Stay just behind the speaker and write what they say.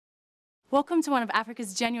Welcome to one of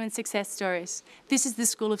Africa's genuine success stories. This is the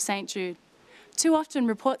School of St Jude. Too often,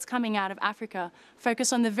 reports coming out of Africa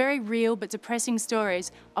focus on the very real but depressing stories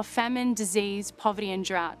of famine, disease, poverty and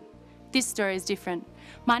drought. This story is different.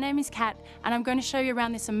 My name is Kat and I'm going to show you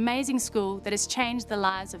around this amazing school that has changed the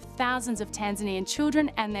lives of thousands of Tanzanian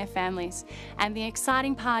children and their families. And the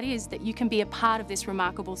exciting part is that you can be a part of this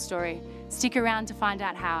remarkable story. Stick around to find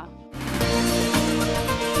out how.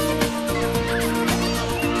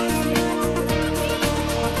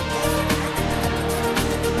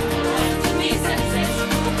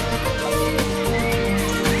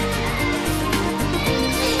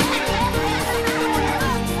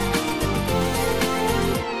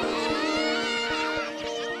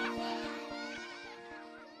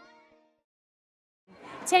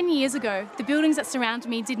 10 years ago, the buildings that surround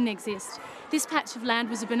me didn't exist. This patch of land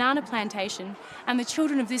was a banana plantation, and the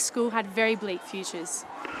children of this school had very bleak futures.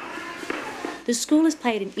 The school has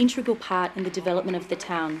played an integral part in the development of the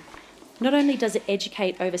town. Not only does it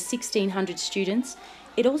educate over 1,600 students,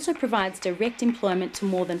 it also provides direct employment to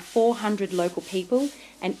more than 400 local people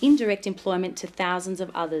and indirect employment to thousands of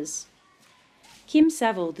others. Kim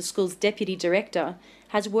Saville, the school's deputy director,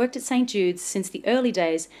 has worked at St Jude's since the early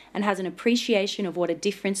days and has an appreciation of what a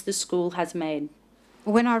difference the school has made.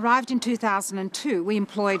 When I arrived in 2002, we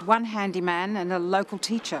employed one handyman and a local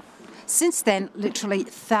teacher. Since then, literally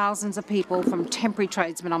thousands of people, from temporary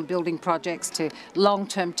tradesmen on building projects to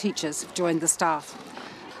long-term teachers, have joined the staff.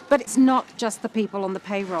 But it's not just the people on the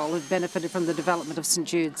payroll who've benefited from the development of St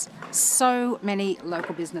Jude's. So many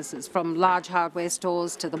local businesses, from large hardware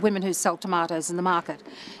stores to the women who sell tomatoes in the market,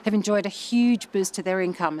 have enjoyed a huge boost to their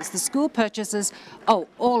income as the school purchases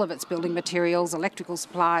all of its building materials, electrical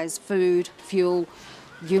supplies, food, fuel,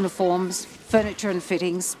 uniforms, furniture and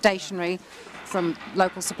fittings, stationery from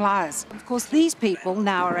local suppliers. Of course, these people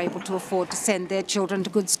now are able to afford to send their children to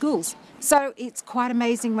good schools. So it's quite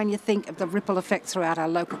amazing when you think of the ripple effect throughout our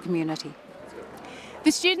local community.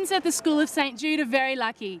 The students at the School of St Jude are very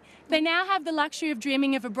lucky. They now have the luxury of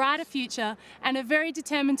dreaming of a brighter future and are very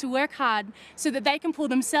determined to work hard so that they can pull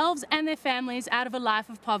themselves and their families out of a life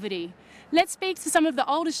of poverty. Let's speak to some of the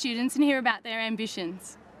older students and hear about their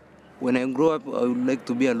ambitions. When I grow up, I would like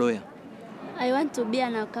to be a lawyer. I want to be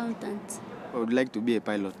an accountant. I would like to be a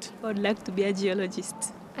pilot. I would like to be a geologist.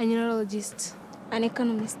 A neurologist. An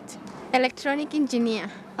economist. Electronic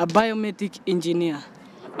engineer. A biomedic engineer.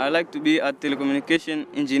 I like to be a telecommunication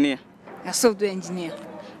engineer. A software engineer.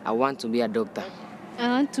 I want to be a doctor. I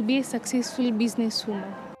want to be a successful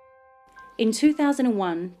businesswoman. In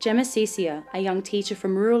 2001, Gemma Cisia, a young teacher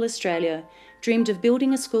from rural Australia, dreamed of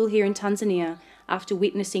building a school here in Tanzania after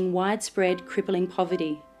witnessing widespread crippling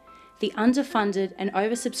poverty. The underfunded and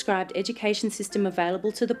oversubscribed education system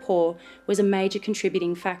available to the poor was a major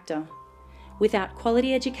contributing factor. Without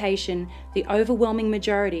quality education, the overwhelming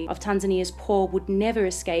majority of Tanzania's poor would never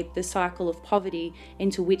escape the cycle of poverty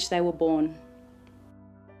into which they were born.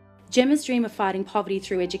 Gemma's dream of fighting poverty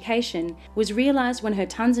through education was realised when her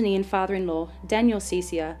Tanzanian father-in-law, Daniel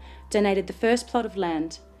Cisia, donated the first plot of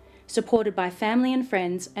land. Supported by family and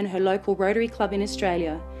friends and her local Rotary Club in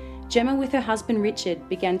Australia, Gemma with her husband Richard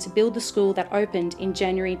began to build the school that opened in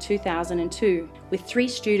January 2002 with 3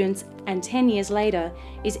 students, and 10 years later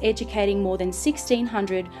is educating more than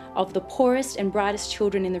 1,600 of the poorest and brightest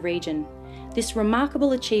children in the region. This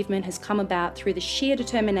remarkable achievement has come about through the sheer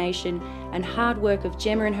determination and hard work of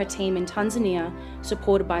Gemma and her team in Tanzania,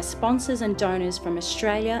 supported by sponsors and donors from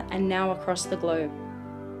Australia and now across the globe.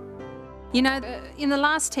 You know, in the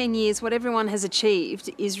last 10 years, what everyone has achieved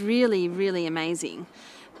is really, really amazing.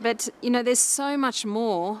 But, you know, there's so much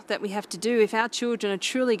more that we have to do if our children are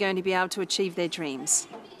truly going to be able to achieve their dreams.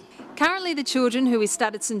 Currently, the children who we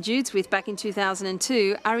started St Jude's with back in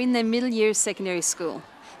 2002 are in their middle year of secondary school.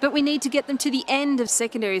 But we need to get them to the end of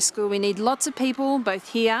secondary school. We need lots of people,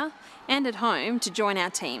 both here and at home, to join our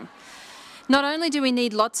team. Not only do we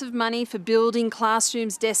need lots of money for building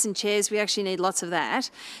classrooms, desks and chairs, we actually need lots of that,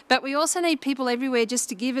 but we also need people everywhere just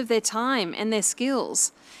to give of their time and their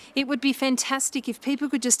skills. It would be fantastic if people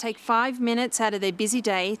could just take 5 minutes out of their busy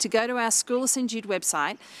day to go to our School of St Jude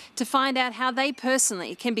website to find out how they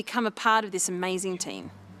personally can become a part of this amazing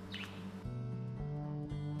team.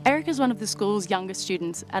 Eric is one of the school's youngest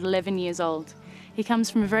students at 11 years old. He comes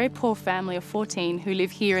from a very poor family of 14 who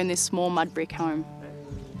live here in this small mud brick home.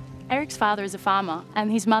 Eric's father is a farmer and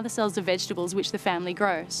his mother sells the vegetables which the family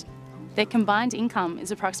grows. Their combined income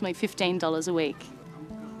is approximately $15 a week.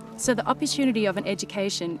 So the opportunity of an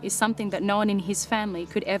education is something that no one in his family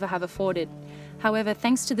could ever have afforded. However,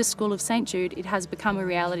 thanks to the School of St Jude, it has become a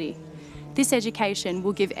reality. This education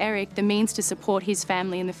will give Eric the means to support his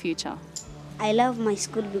family in the future. I love my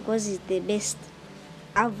school because it's the best.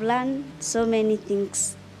 I've learned so many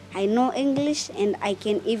things. I know English and I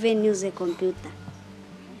can even use a computer.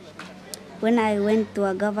 When I went to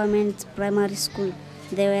a government primary school,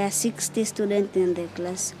 there were 60 students in the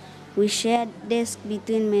class. We shared desks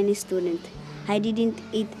between many students. I didn't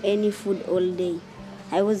eat any food all day.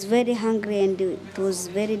 I was very hungry and it was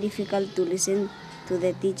very difficult to listen to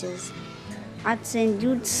the teachers. At St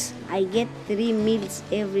Jude's, I get 3 meals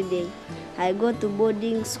every day. I go to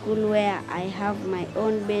boarding school where I have my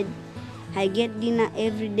own bed. I get dinner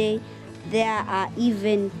every day. There are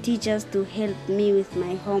even teachers to help me with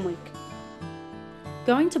my homework.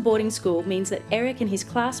 Going to boarding school means that Eric and his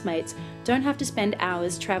classmates don't have to spend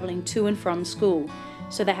hours travelling to and from school,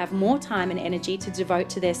 so they have more time and energy to devote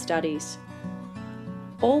to their studies.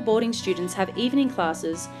 All boarding students have evening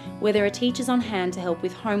classes where there are teachers on hand to help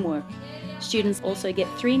with homework. Students also get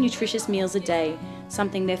 3 nutritious meals a day,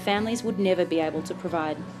 something their families would never be able to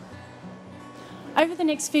provide. Over the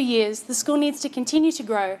next few years, the school needs to continue to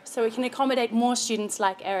grow so we can accommodate more students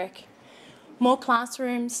like Eric. More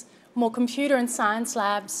classrooms, more computer and science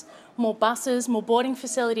labs, more buses, more boarding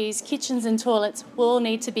facilities, kitchens and toilets will all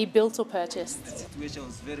need to be built or purchased. The situation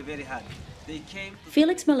was very hard.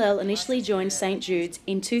 Felix Malel initially joined St Jude's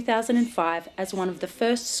in 2005 as one of the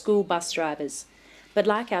first school bus drivers. But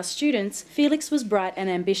like our students, Felix was bright and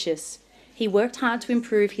ambitious. He worked hard to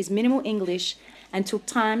improve his minimal English and took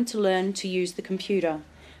time to learn to use the computer.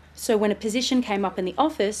 So when a position came up in the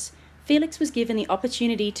office, Felix was given the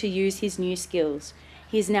opportunity to use his new skills.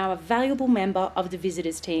 He is now a valuable member of the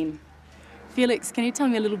visitors team. Felix, can you tell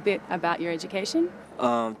me a little bit about your education?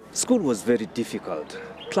 School was very difficult.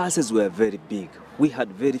 Classes were very big. We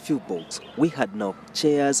had very few books. We had no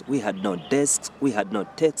chairs, we had no desks, we had no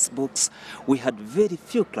textbooks. We had very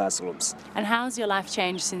few classrooms. And how has your life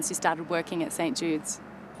changed since you started working at St Jude's?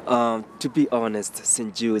 To be honest,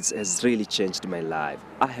 St Jude's has really changed my life.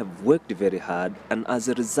 I have worked very hard, and as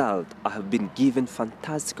a result, I have been given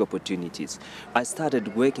fantastic opportunities. I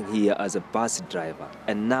started working here as a bus driver,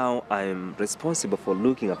 and now I am responsible for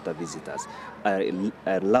looking after visitors.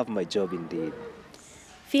 I love my job indeed.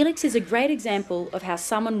 Felix is a great example of how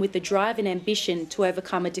someone with the drive and ambition to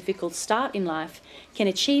overcome a difficult start in life can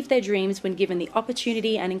achieve their dreams when given the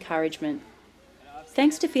opportunity and encouragement.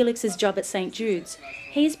 Thanks to Felix's job at St Jude's,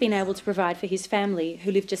 he has been able to provide for his family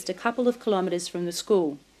who live just a couple of kilometres from the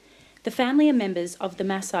school. The family are members of the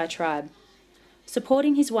Maasai tribe.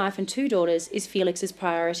 Supporting his wife and 2 daughters is Felix's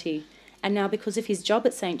priority, and now because of his job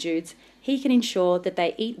at St Jude's, he can ensure that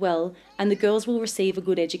they eat well and the girls will receive a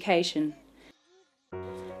good education.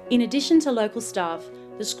 In addition to local staff,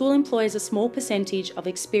 the school employs a small percentage of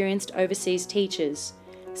experienced overseas teachers,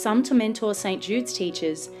 some to mentor St Jude's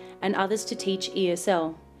teachers and others to teach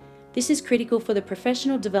ESL. This is critical for the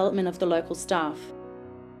professional development of the local staff.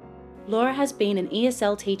 Laura has been an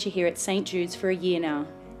ESL teacher here at St Jude's for a year now.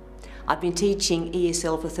 I've been teaching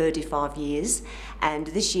ESL for 35 years, and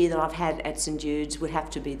this year that I've had at St Jude's would have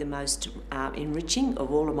to be the most enriching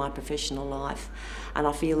of all of my professional life. And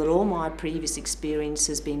I feel that all my previous experience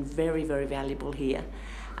has been very, very valuable here.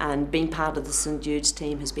 And being part of the St Jude's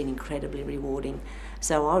team has been incredibly rewarding.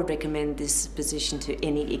 So I would recommend this position to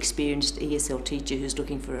any experienced ESL teacher who's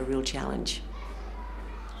looking for a real challenge.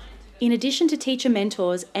 In addition to teacher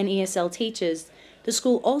mentors and ESL teachers, the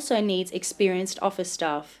school also needs experienced office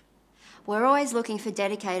staff. We're always looking for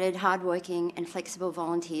dedicated, hardworking and flexible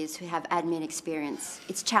volunteers who have admin experience.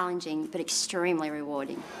 It's challenging but extremely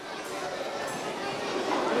rewarding.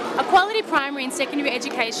 A quality primary and secondary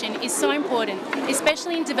education is so important,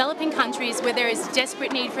 especially in developing countries where there is a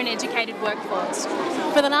desperate need for an educated workforce.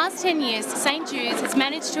 For the last 10 years, St Jude's has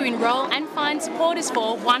managed to enrol and find supporters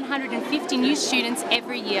for 150 new students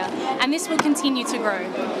every year, and this will continue to grow.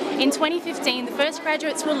 In 2015, the first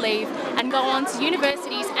graduates will leave and go on to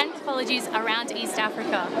universities and colleges around East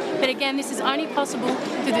Africa. But again, this is only possible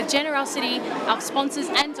through the generosity of sponsors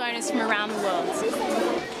and donors from around the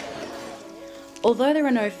world. Although there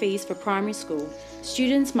are no fees for primary school,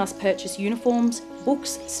 students must purchase uniforms,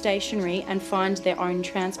 books, stationery and find their own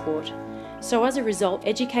transport. So as a result,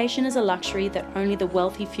 education is a luxury that only the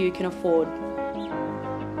wealthy few can afford.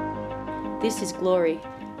 This is Glory.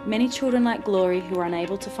 Many children like Glory who are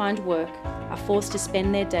unable to find work are forced to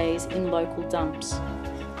spend their days in local dumps.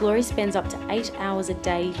 Glory spends up to 8 hours a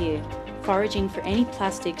day here, foraging for any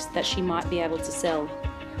plastics that she might be able to sell.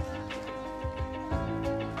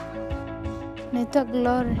 Naitwa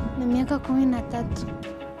Glory, na miaka 13.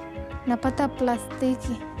 Napata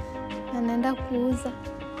plastiki na naenda kuuza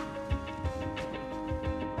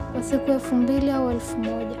kwa siku 2000 au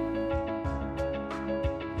 1000.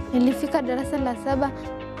 Nilifika darasa la 7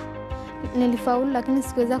 nilifaulu lakini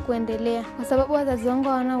sikuweza kuendelea kwa sababu wazazi wangu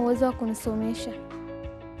hawana uwezo wa kunisomesha.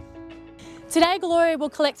 Today, Gloria will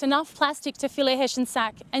collect enough plastic to fill her Hessian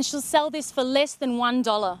sack, and she'll sell this for less than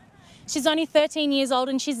 $1. She's only 13 years old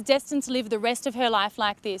and she's destined to live the rest of her life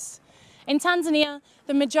like this. In Tanzania,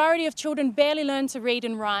 the majority of children barely learn to read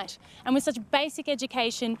and write, and with such basic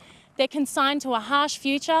education, they're consigned to a harsh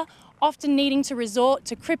future, often needing to resort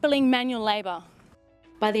to crippling manual labour.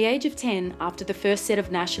 By the age of 10, after the first set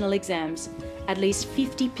of national exams, at least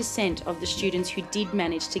 50% of the students who did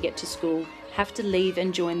manage to get to school have to leave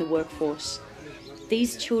and join the workforce.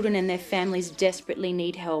 These children and their families desperately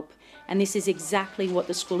need help, and this is exactly what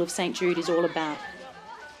the School of St Jude is all about.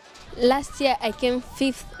 Last year I came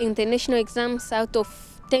 5th in the national exams out of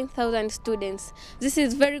 10,000 students. This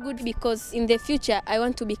is very good because in the future I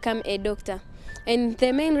want to become a doctor. And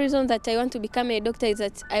the main reason that I want to become a doctor is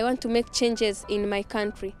that I want to make changes in my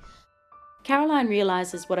country. Caroline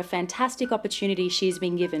realises what a fantastic opportunity she has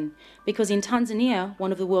been given, because in Tanzania,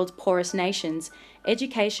 one of the world's poorest nations,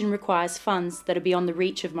 education requires funds that are beyond the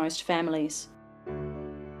reach of most families.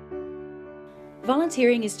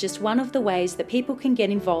 Volunteering is just one of the ways that people can get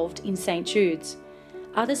involved in St Jude's.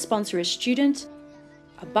 Others sponsor a student,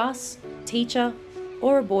 a bus, teacher,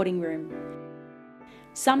 or a boarding room.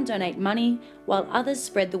 Some donate money, while others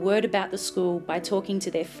spread the word about the school by talking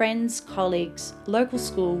to their friends, colleagues, local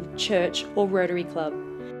school, church, or Rotary Club.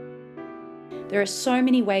 There are so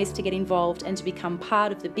many ways to get involved and to become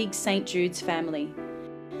part of the big St Jude's family.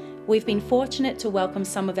 We've been fortunate to welcome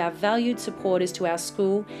some of our valued supporters to our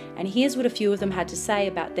school, and here's what a few of them had to say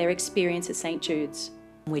about their experience at St Jude's.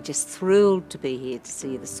 We're just thrilled to be here to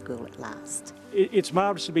see the school at last. It's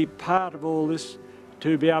marvellous to be part of all this,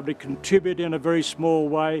 to be able to contribute in a very small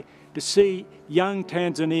way, to see young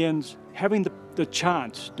Tanzanians having the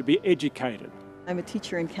chance to be educated. I'm a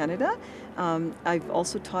teacher in Canada. I've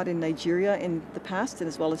also taught in Nigeria in the past and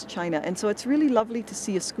as well as China. And so it's really lovely to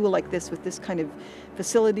see a school like this with this kind of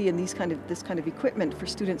facility and this kind of equipment for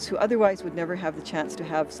students who otherwise would never have the chance to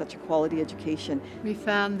have such a quality education. We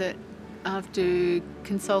found that after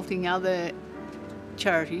consulting other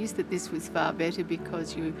charities that this was far better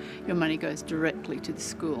because your money goes directly to the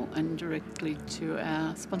school and directly to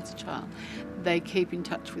our sponsor child. They keep in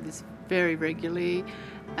touch with us very regularly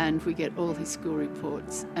and we get all his school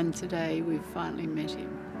reports, and today we've finally met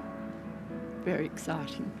him. Very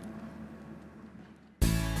exciting.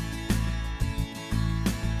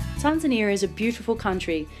 Tanzania is a beautiful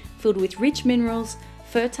country filled with rich minerals,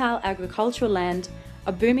 fertile agricultural land,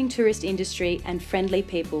 a booming tourist industry and friendly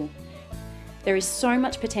people. There is so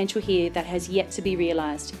much potential here that has yet to be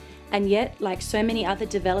realised, and yet, like so many other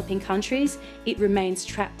developing countries, it remains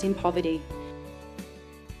trapped in poverty.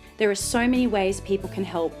 There are so many ways people can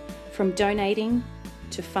help, from donating,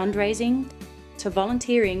 to fundraising, to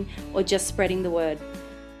volunteering, or just spreading the word.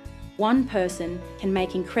 One person can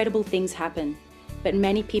make incredible things happen, but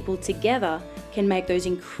many people together can make those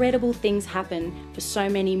incredible things happen for so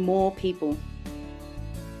many more people.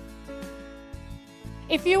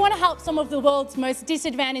 If you want to help some of the world's most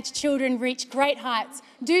disadvantaged children reach great heights,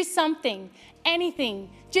 do something, anything,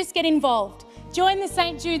 just get involved. Join the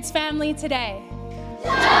St Jude's family today.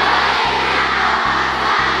 Join us!